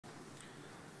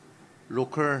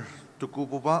Loker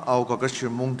tukupupa au kakashir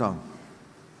mungtang.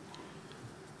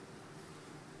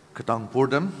 Ketang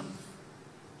purdam.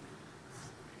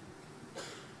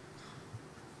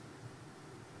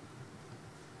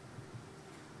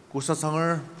 Kusa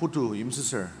sangar putu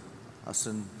imsisir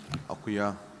asin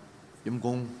Akhoya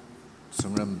imgong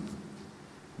sangram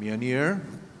mianir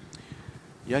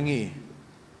yangi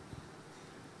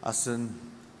asin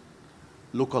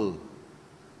local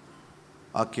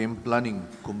AKM planning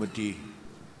committee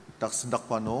taksendak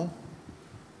pano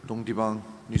tongdibang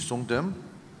nisongdem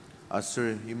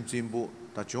asir imjimbu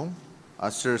tachong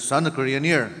asir sana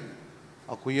koreanir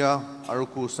Akhoya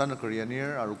aruku sana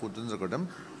koreanir aruku dunzakardam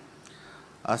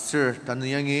asir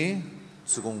tanyangi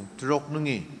sugong trok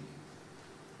nungi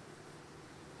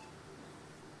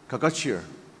kakachir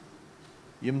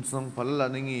yimsang palala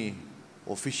nungi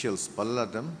officials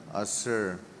palaladam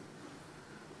asir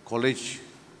college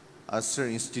asir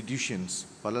institutions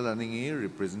palala nungi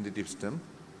representatives dem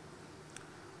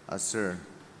asir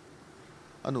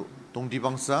anu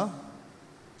tongdibangsa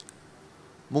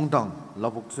mungtang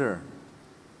labukser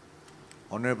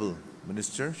honorable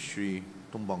minister Shri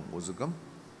Imnatiba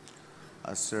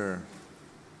asir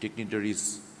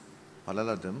dignitaries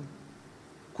palaladam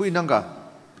kui nanga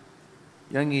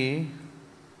yangi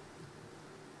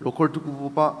lokor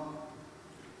tukupupa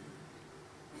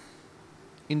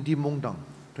indi mongdang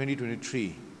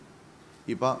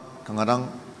 2023 iba kangarang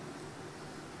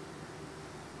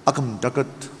akam dakat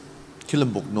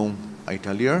kilembok nong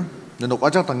Italier nanok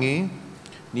ajak tangi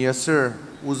ni asir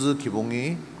uzu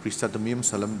kibongi Kristatemim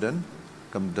salam dan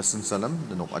kam dasan salam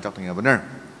nanok ajak tangi benar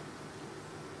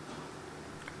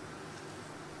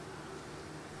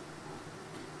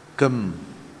kam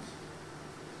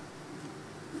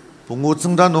pungut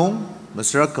sengdanong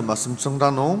masyarakat kemasem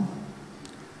sengdanong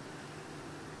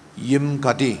yim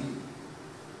kadi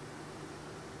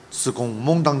sekong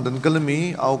mongdang dan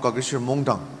kelemi au kakishir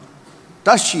mongdang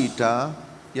tashita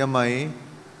yamai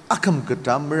akam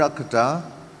keta merak keta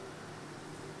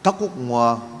takuk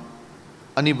ngwa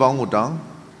ani bangudang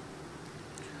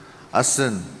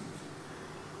asen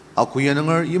Akhoya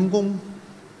nengar yimgong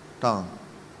tang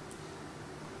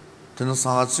tenang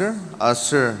sangat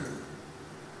asir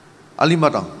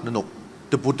alimadang nenok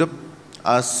teputep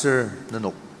asir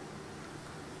nenok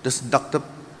desdaktep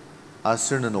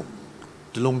asir nenok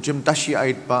delongjem tashi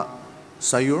ait pa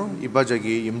sayur iba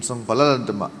jagi yimsang palalan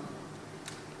dema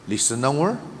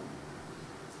listenangor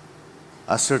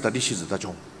asir tadi shizata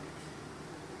jong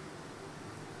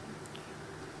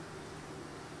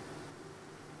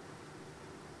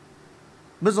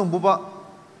mezong buba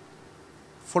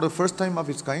for the first time of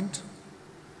its kind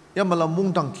ya mala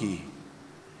mungtang ki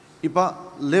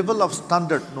iba level of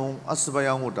standard nong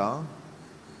asbayang uda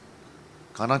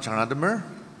kana chanadamer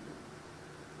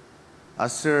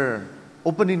asir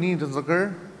opening ni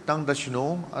danzaker tang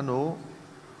dashino ano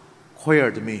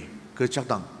khoyar demi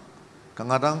kechakdang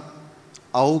kangadang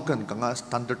au kan kanga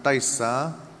standardize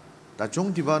sa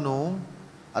dajong diba nong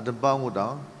adabang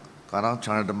uda kana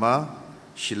chanadama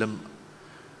shilam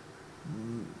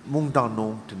mungtang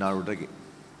nong tinarudagi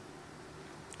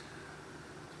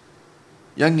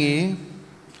yangi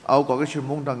au kakashir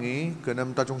mongdangi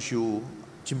kenam tajong shiu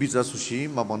chimbiza sushi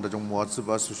mabang tajong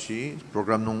muatsuba sushi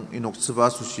program nong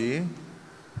inoksuba sushi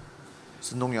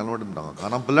senong yang lordem danga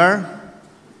kanang belar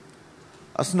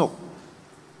asnok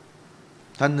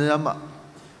tanama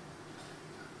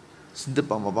sindep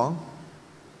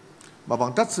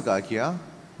mabang tatsuga kia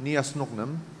ni asnok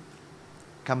nam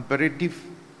comparative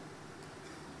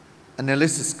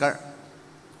analysis kar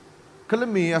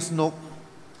kalemi asnok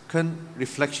kan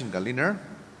reflection galiner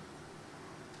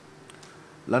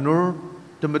lanur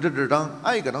tembeter derdang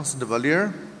ai kadang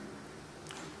sendevalier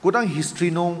kudang history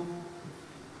nong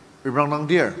ibrang nang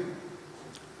dear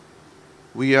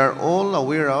we are all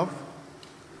aware of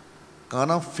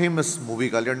kana famous movie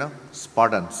galir na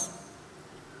Spartans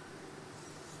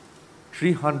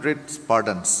 300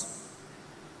 Spartans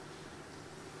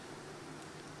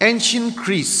ancient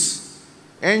Greece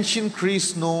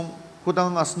nong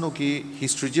kudang asno ki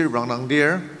history jir brang nang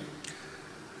der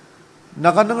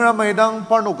nakanang maidang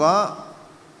parnoga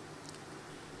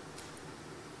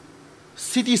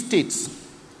city states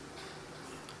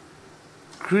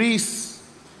Greece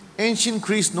ancient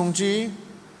Greece nong ji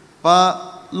pa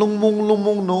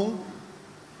lungmong nong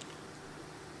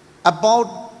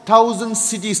about 1,000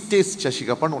 city states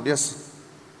chashika parnog yes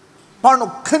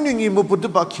parnog kanyungi mo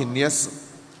putuba kin yes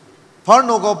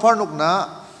parnog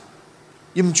na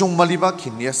imchong maliba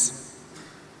kinyas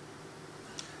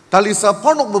talisa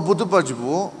parnok bebutu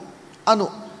pajibu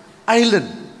anu island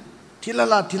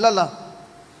tilala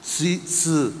si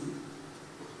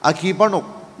aki panok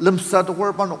lemsa to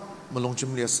war panok malong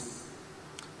chimlias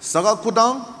saga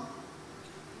kudang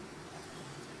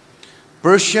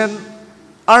Persian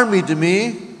army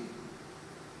demi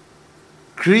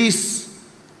Greece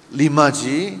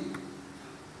limaji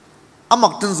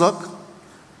amak tanzak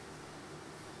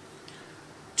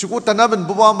chuko tanaben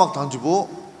buba amak tangjubo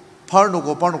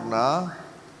parnok na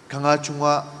kanga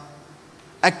chunga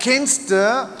against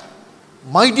the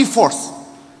mighty force.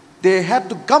 They had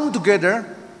to come together.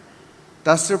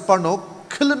 Dasir parnok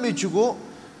kilimi chugo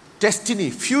destiny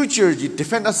future ji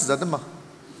defend us zadama.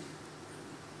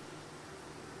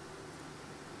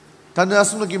 Tanda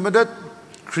asunu ki medat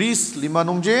Greece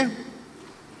limanongje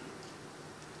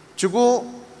chugo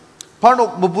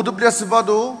parnok mabudu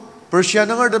plyasibado Persia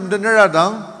nangar dam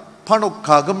dang parnok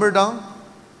kagamar dang.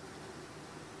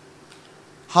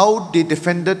 How they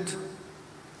defended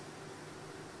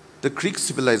the Greek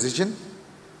civilization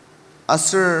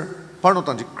as a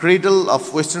cradle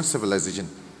of Western civilization,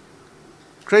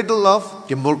 cradle of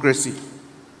democracy.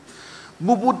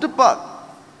 Mubutepa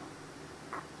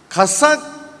kasak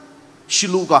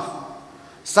shiluga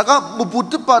saka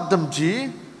mubutepa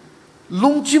damji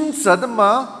lungchim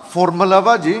sadama formula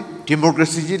baji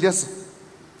democracy jilias.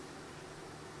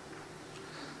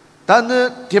 Dan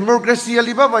democracy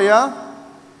alibaba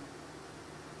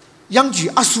yang ji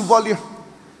asubalia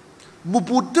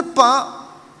mubutepa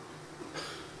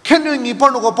kenungi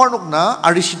parnok na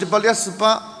arishitepalia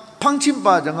sepa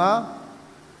pangchimpa janga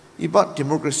iba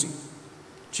democracy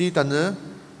ji tane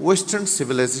Western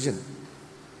civilization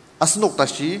asnok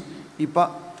tashi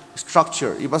iba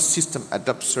structure iba system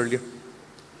adapt serlia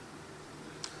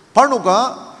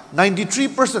parnoka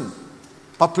 93%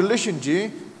 population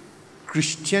ji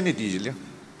Christianity jilia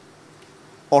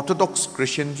Orthodox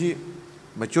Christian ji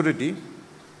majority.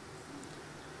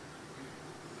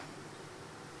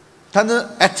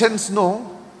 Tana Athens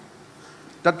know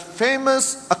that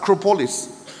famous Acropolis,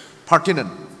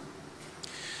 Parthenon.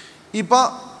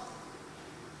 Iba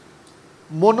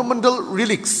monumental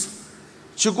relics.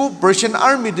 Chugu Persian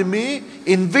army demi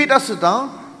invade us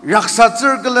down.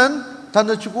 Raksatzer galan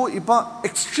tana chugu iba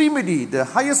extremity, the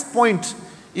highest point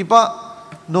iba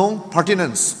no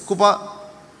Parthenons. Kuba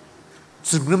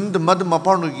Sugrim the mother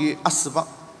maparnogi asba.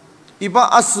 Iba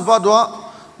asba doa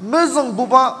mezang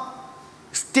buba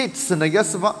states na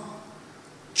yasba.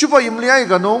 Chupa imliai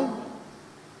ganong.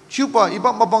 Chupa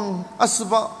iba mabang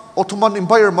asba. Ottoman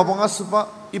Empire mabang asba.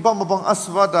 Iba mabang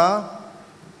asba da.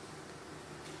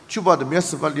 Chupa the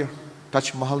miasba liya.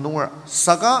 Taj Mahal nungra.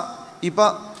 Saga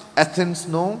iba Athens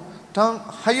no. Tang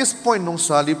highest point nung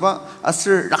sa liba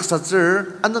asir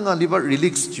raksatzer ananga liba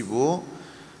relics jibo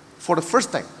for the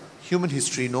first time. Human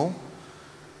history no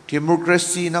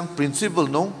democracy nang principle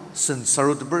no sen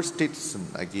sarudber states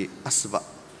agi asba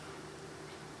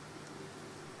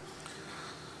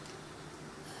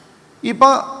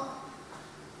iba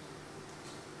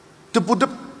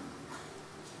tepudep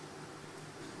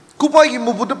kupai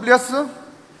mubudep liasa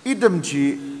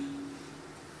idamji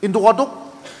indoadok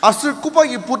asir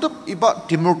kupai pudep iba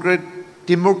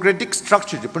democratic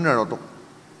structure di penarodok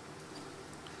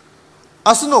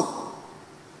asnok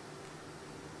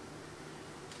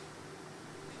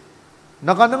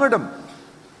Nakanangadam,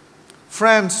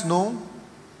 France, no.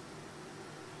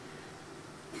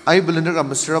 I believe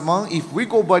Mr. Amang, if we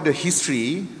go by the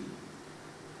history,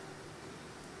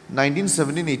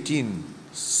 1917-18,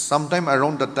 sometime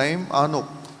around that time,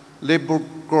 Labor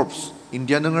Corps,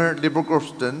 Indian Labor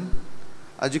Corps then,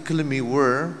 Ajikalimi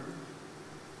were,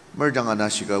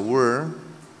 Merjanganashika were,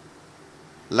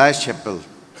 La Chapelle,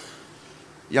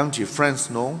 Yangji, France,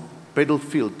 no.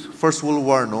 Battlefield, First World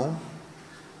War, no.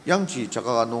 Yang ci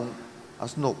cakap anong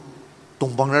asnok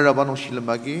tumbang nara banong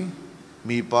silamagi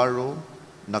mi paro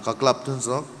nakaklap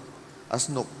tunsak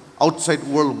asnok outside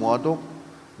world mo adok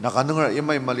nakanengar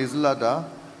imay malizla da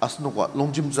asnok wa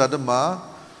longjim zada ma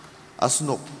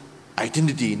asnok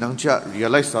identity nang cia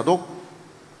realize adok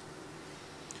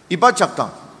iba caktang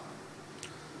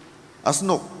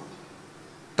asnok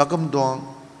takam doang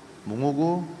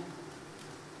mungugo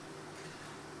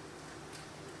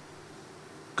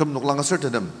Kam nuk lang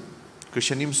assertadam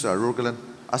Christianim sa rogalan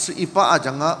asir ipa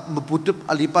ajanga mabutup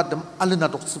alipadam alan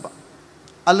atok seba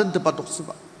alan tepatok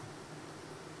seba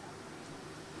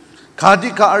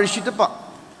kadi ka arishitapa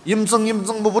yimsang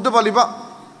mabutup alipa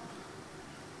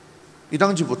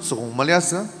idang jibut sokong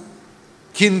malyasa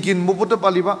kin mabutup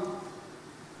alipa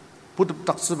putup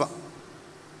tak seba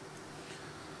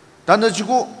tanda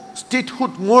jugo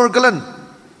statehood ngorgalan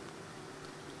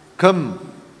kam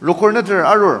lokornater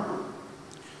aror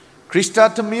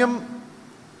Christatamium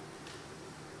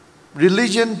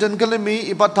religion dan kalami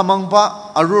iba tamang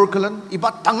pa arur kalan iba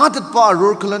tangatat pa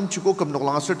arur kalan chuko kam nok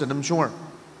lang asir tanam chungar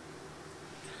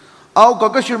aw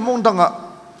kakashir mong tanga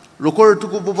lokor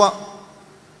tuku buba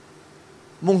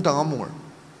mong tanga mongar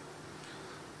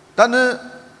tane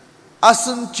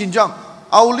asan cinjang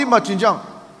aw lima cinjang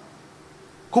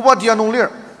kuba dia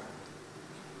nonglir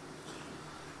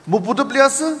muputup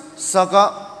liasa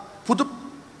saka putup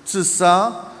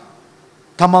sesa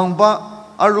tamang pa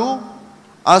aru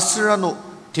asrano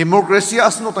demokrasi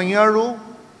asno tangyaro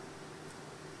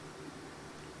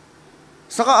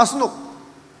saka asno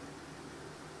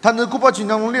tanil kupa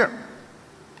cinang lir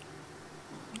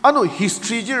ano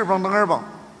history jir bang tangar bang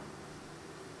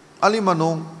ali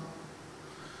manong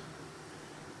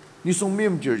nisong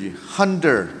miem jirji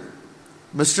hunter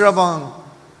mesra bang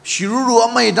shiruru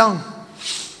amay dang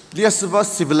dia sebab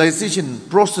civilization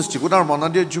process cikudar mana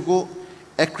dia juga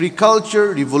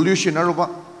agriculture revolution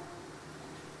aruba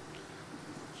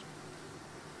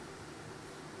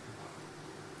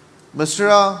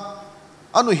mesra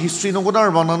ano history nung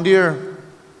kudar bang dia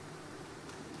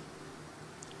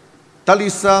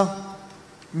talisa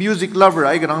music lover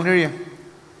ay ganang niya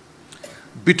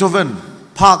Beethoven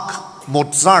Bach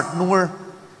Mozart nunger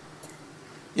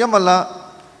yamala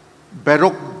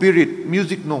Baroque period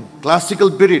music no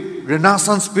classical period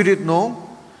Renaissance period no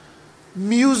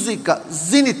music ka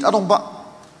zenith atong ba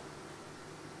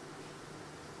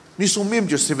ni sumim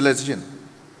jo civilization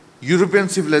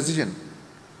European civilization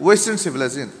Western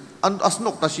civilization and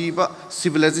asnok ta shiba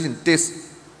civilization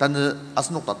test tan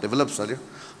asnok ta develop sari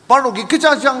paro gi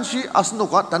kicha jang shi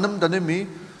asnok ka tanam tanemi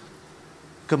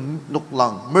kem nok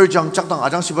lang merjang chak tang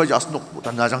ajang shiba asnok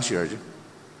tan ajang shi arji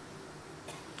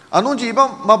anong jiba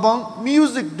mabang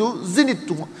music do zenith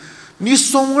tu ni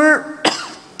songer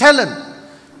talent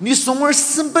ni songer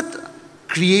simpat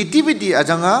creativity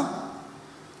ajanga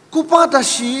kupa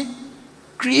dashi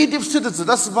creative citizens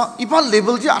das ba iba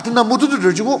level ji atna mudu du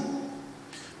jugo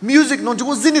music non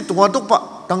jugo zenith tu wadok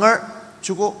pa tangar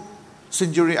jugo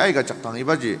century ai ga chak tang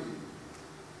iba ji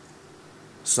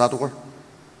satokor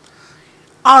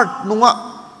art nunga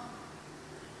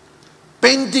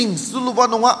paintings dulu ba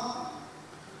nunga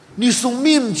ni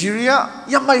sumim jiria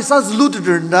yamai sa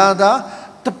zluder nada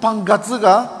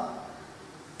tepanggatsuga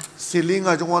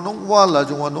selinga jongwanong wala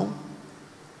jongwanong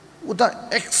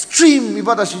uda extreme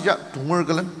ibada sija tungur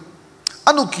galan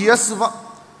anu kiasba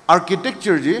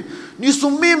architecture ji ni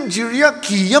sumim jiria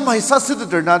ki yamai sa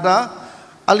zluder nada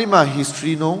alima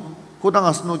history no kodang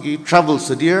asno gi travel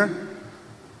sedir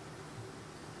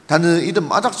tan idem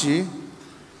adakji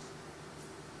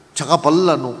chaka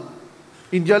palla no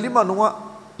india lima no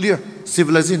clear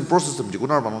civilization process of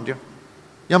jikunar banong dia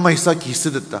yang maisa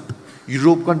kisideta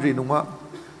Europe country nunga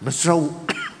mesrau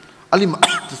alima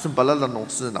tsempalala no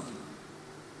sena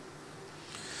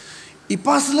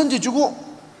ipaslan je jugo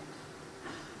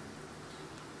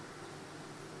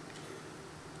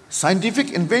scientific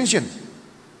invention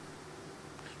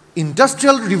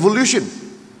industrial revolution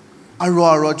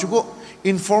arwa jugo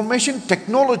information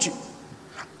technology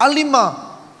alima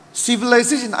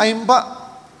civilization aimba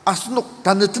asnok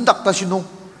tanatindak tasino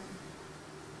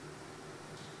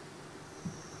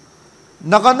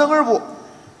naganangarbo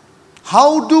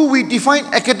how do we define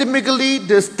academically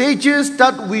the stages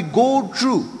that we go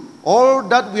through or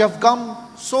that we have come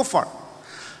so far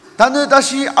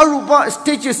tanadashi aruba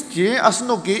stages je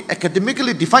asnoki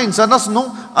academically define sanasno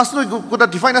asno kuda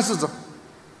define asza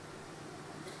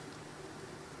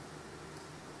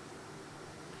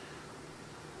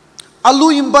alu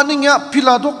imbaninya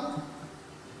piladok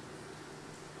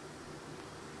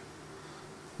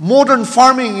modern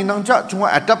farming inangcha chunga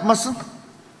adapt mas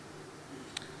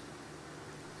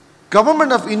government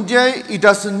of India it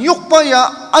doesn't yukpa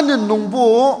ya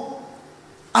anenungbo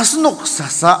asnok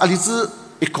sasa alizu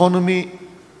economy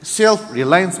self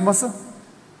reliance mas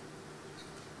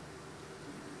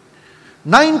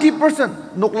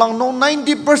 90% noklang no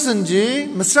 90% ji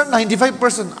mesra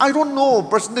 95% I don't know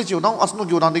percentage yodang asnok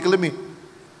yodang diklemi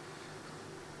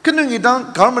kenung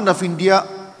idang government of India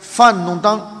fund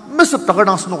nongtang mesap takar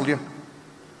nang snok dia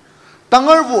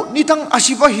tangar wo ni tang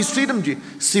ashiba history dam ji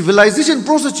civilization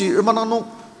process ji manang no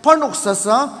parnok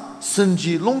sasa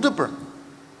senji long de per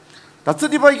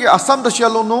tatsi bai ki assam da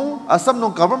shalom no assam no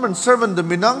government servant de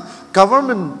minang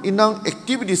government inang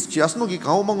activities ji asno ki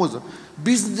kaw mangoz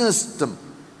business them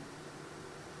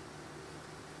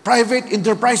private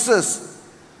enterprises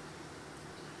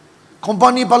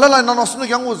company balala na asno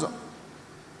yang woz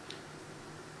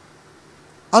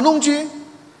anong ji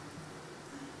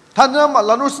Tanam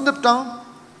lanur sindep tang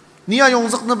niya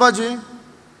yongzak na baji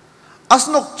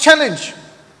asnok challenge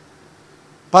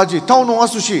baji tao nong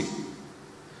asushi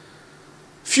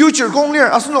future kong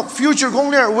ler asnok future kong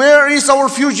ler, where is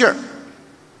our future?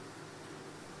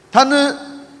 Tane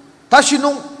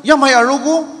tashinong yamay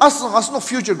arogo asnok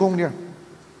future kong ler.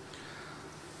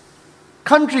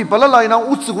 Country palalay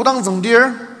nang utsu kudang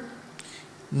zangdir,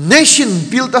 nation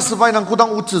build asabay nang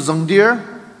kudang utsu zangdir,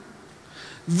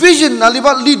 vision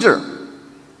alibat leader,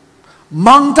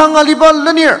 mangtang alibat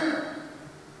linear,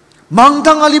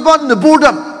 mangtang alibat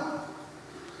nebodam,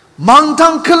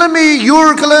 mangtang kalami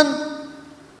yur kalan,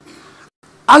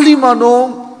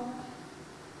 alimano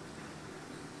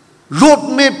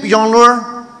roadmap yang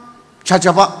lor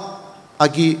chachapa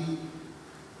agi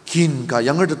kin ka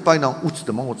yang erdat pay nang utsu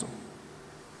demang utsu.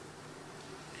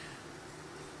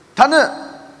 Tane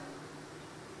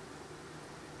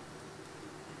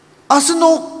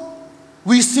asno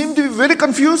we seem to be very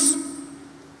confused.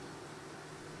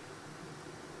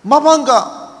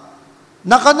 Mabanga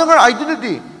nakanangar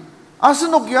identity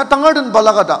asno kya tangar dan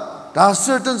balagada da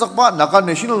certain zakpa naka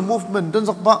national movement dan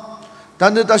zakpa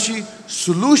tane dashi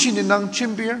solution inang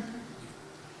champion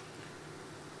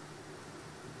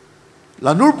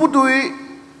lanur putui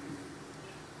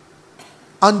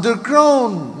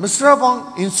underground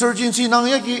mesrabang insurgency nang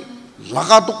yaki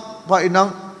lakatok pa inang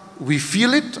we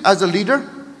feel it as a leader.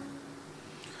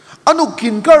 Anu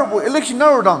kinkar po election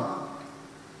narodang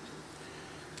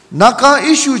naka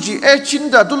issue ji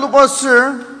chinda tulupa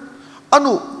sir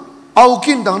anu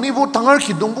aukin dang ni bo tangar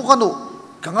kidong po kanu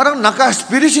kangarang naka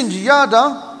aspiration ji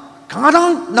yada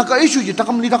kangarang naka issue ji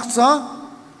takam lidaksa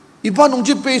iba nung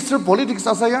ji pacer politics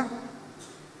asaya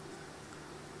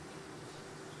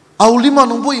aulima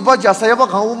nung po iba jasaya ba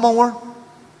kang umawar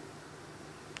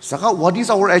saka what is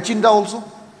our agenda also,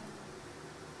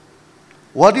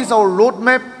 what is our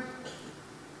roadmap?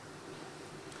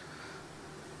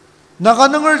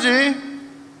 Nakanangar ji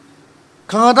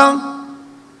kangadang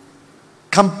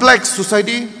complex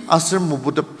society asir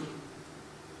mubudap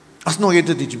asno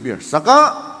yete di jibir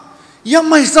saka yang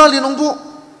mahisali nungbu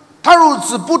taru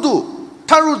zi pudu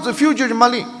taru zi future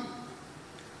mali.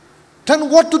 Then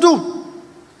what to do?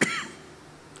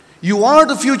 You are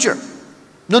the future.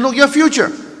 No, your future.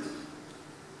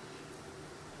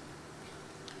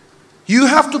 You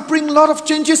have to bring a lot of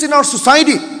changes in our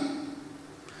society.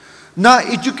 Na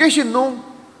education no,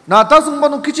 na tasang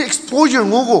banu kichi exposure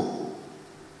ngogo.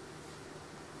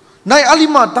 Na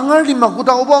alima tangar lima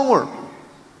kuda obangor.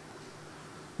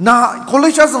 Na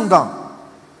college asang dang.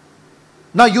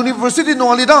 Na university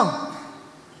no alidang.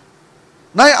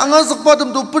 Na angazak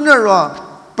padam do penerwa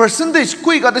percentage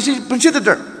kui kata si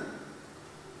pensitter.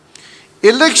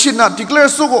 Election na declare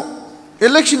sogo.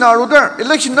 Election na rodar.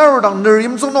 Election na rodang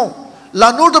nerim sono.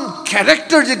 Lanodam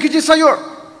character je kichi sayor.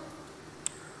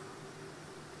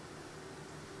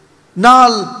 Na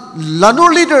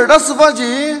lanur leader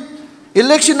dasbaji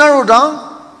election na rodang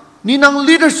ninang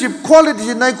leadership quality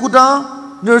je nai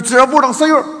kuda nurture bodang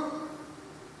sayor.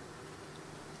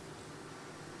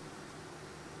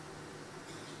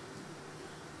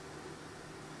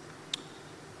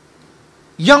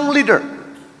 Young leader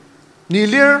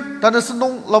nilir tanda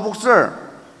senong labokser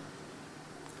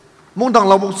mongdang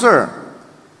labokser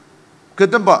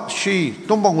ketempa Shri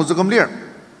Imnatiba.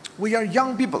 We are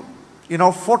young people in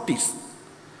our 40s,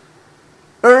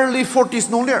 early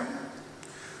 40s no lir.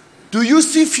 Do you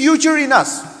see future in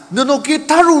us? Nonoki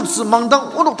taruz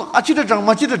mangdang onok achidajang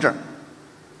machidajang.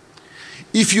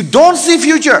 If you don't see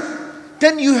future,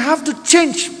 then you have to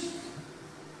change.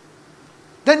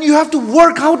 Then you have to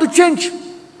work how to change.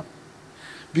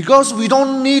 Because we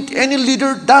don't need any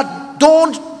leader that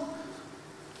don't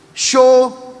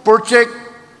show, project,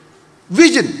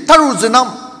 vision. Taru zenam,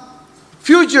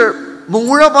 future,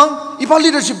 mungurabang, ipa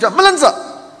leadership ja melanza.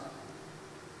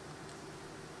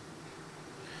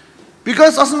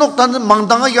 Because asnok tan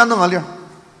mangdanga yanang alia.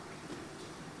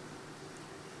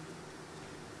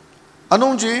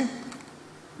 Anong ji?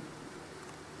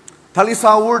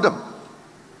 Talisa wordam.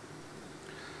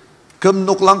 Kem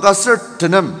nok langka cert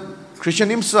tenem.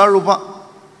 Christian imsa rupa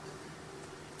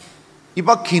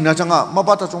iba kina changa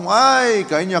mabata chung ai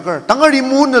kainya kar tangari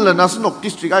munela nasunok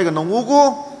district ai ganong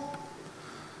ugo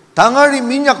tangari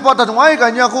minyak pata chung ai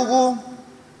kainya kugo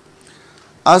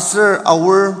aser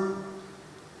our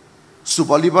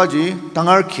supaliba ji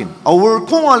tangar kin our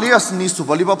kong alias ni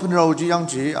supaliba punrau ji yang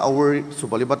ji our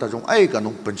supaliba ta chung ai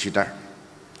ganong pensitar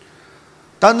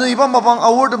tan iba mabang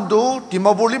our dem do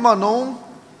timaboli manong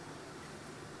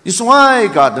isungai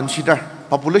ka dan sidar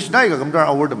population ai ka gamdar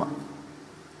award ma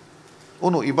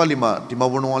ono iba lima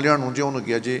timabur nong aliar nong je ono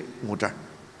kia je ngutar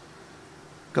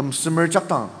kam semer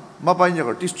chakta mapai nya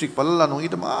district palala nong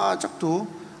itama chaktu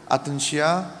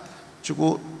atensia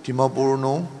chuko timabur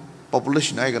nong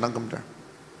population ai ka nang gamdar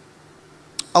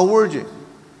awurje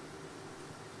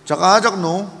chakajak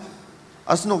no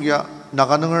asnok ya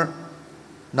naganangar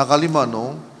nagalima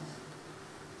no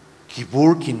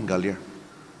kibur kin galir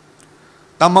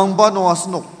tamangba no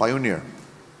asnok pioneer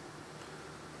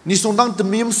nisongdang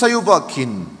temim sayuba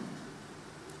kin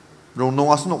rong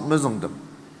no asnok mezongdam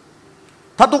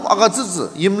tatuk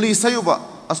agaziz yimli sayuba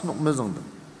asnok mezongdam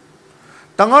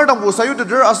tangar dang bo sayu de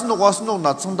asnok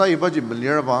natsangda ibaji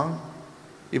milyar bang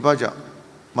ibaja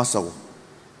masaw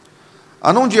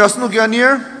anong ji asnok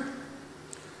yanir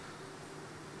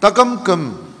takam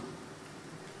kam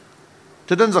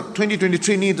tedanzak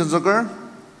 2023 ni danzakar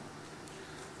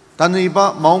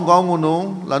taniba maung gaung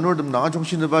no lanur dam na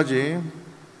jongsin baje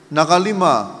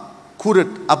nagalima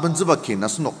kuret abanzba kin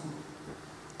asnok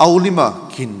aulima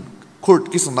kin kurt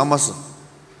kisang namas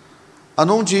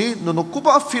anong ji nono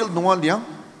kuba field nonga liang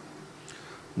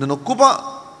nono kuba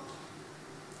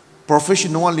profession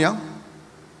nonga liang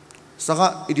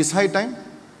saka it is high time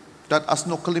that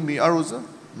asnok kalimi aruza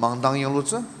mangdang yang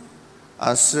luza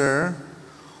asir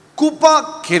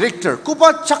kuba character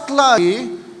kuba chakla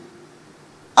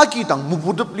akitang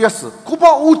mubudup lias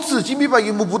kuba utsi jimi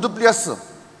bagi mubudup lias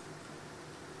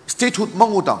statehood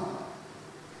mangudang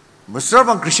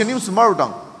Mesrabang Christianim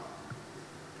semarudang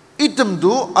item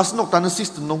do asnok tana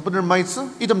system nong bener maitsa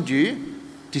item ji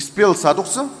dispel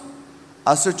sadoksa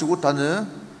asir cukup tana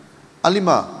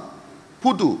alima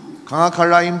pudu kanga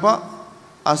karaimba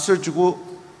asir cukup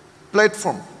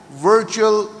platform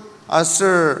virtual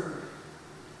asir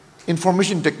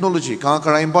information technology kanga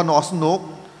karaimba no asnok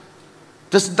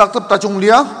des daktap tajong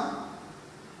lia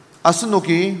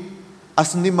asnoki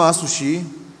asnima sushi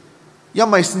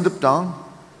yamai sindip tang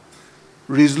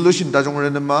resolution tajong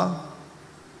renema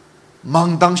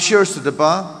mangdang shares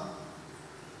sedeba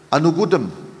anugudem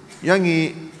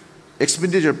yangi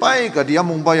expenditure pai ka dia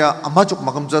mongbaya amajok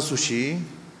makamja sushi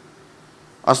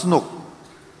asnok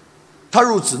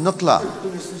taruz nakla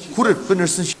kurit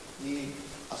penersen ni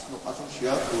asnok asong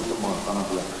sia ko tamang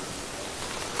kanabla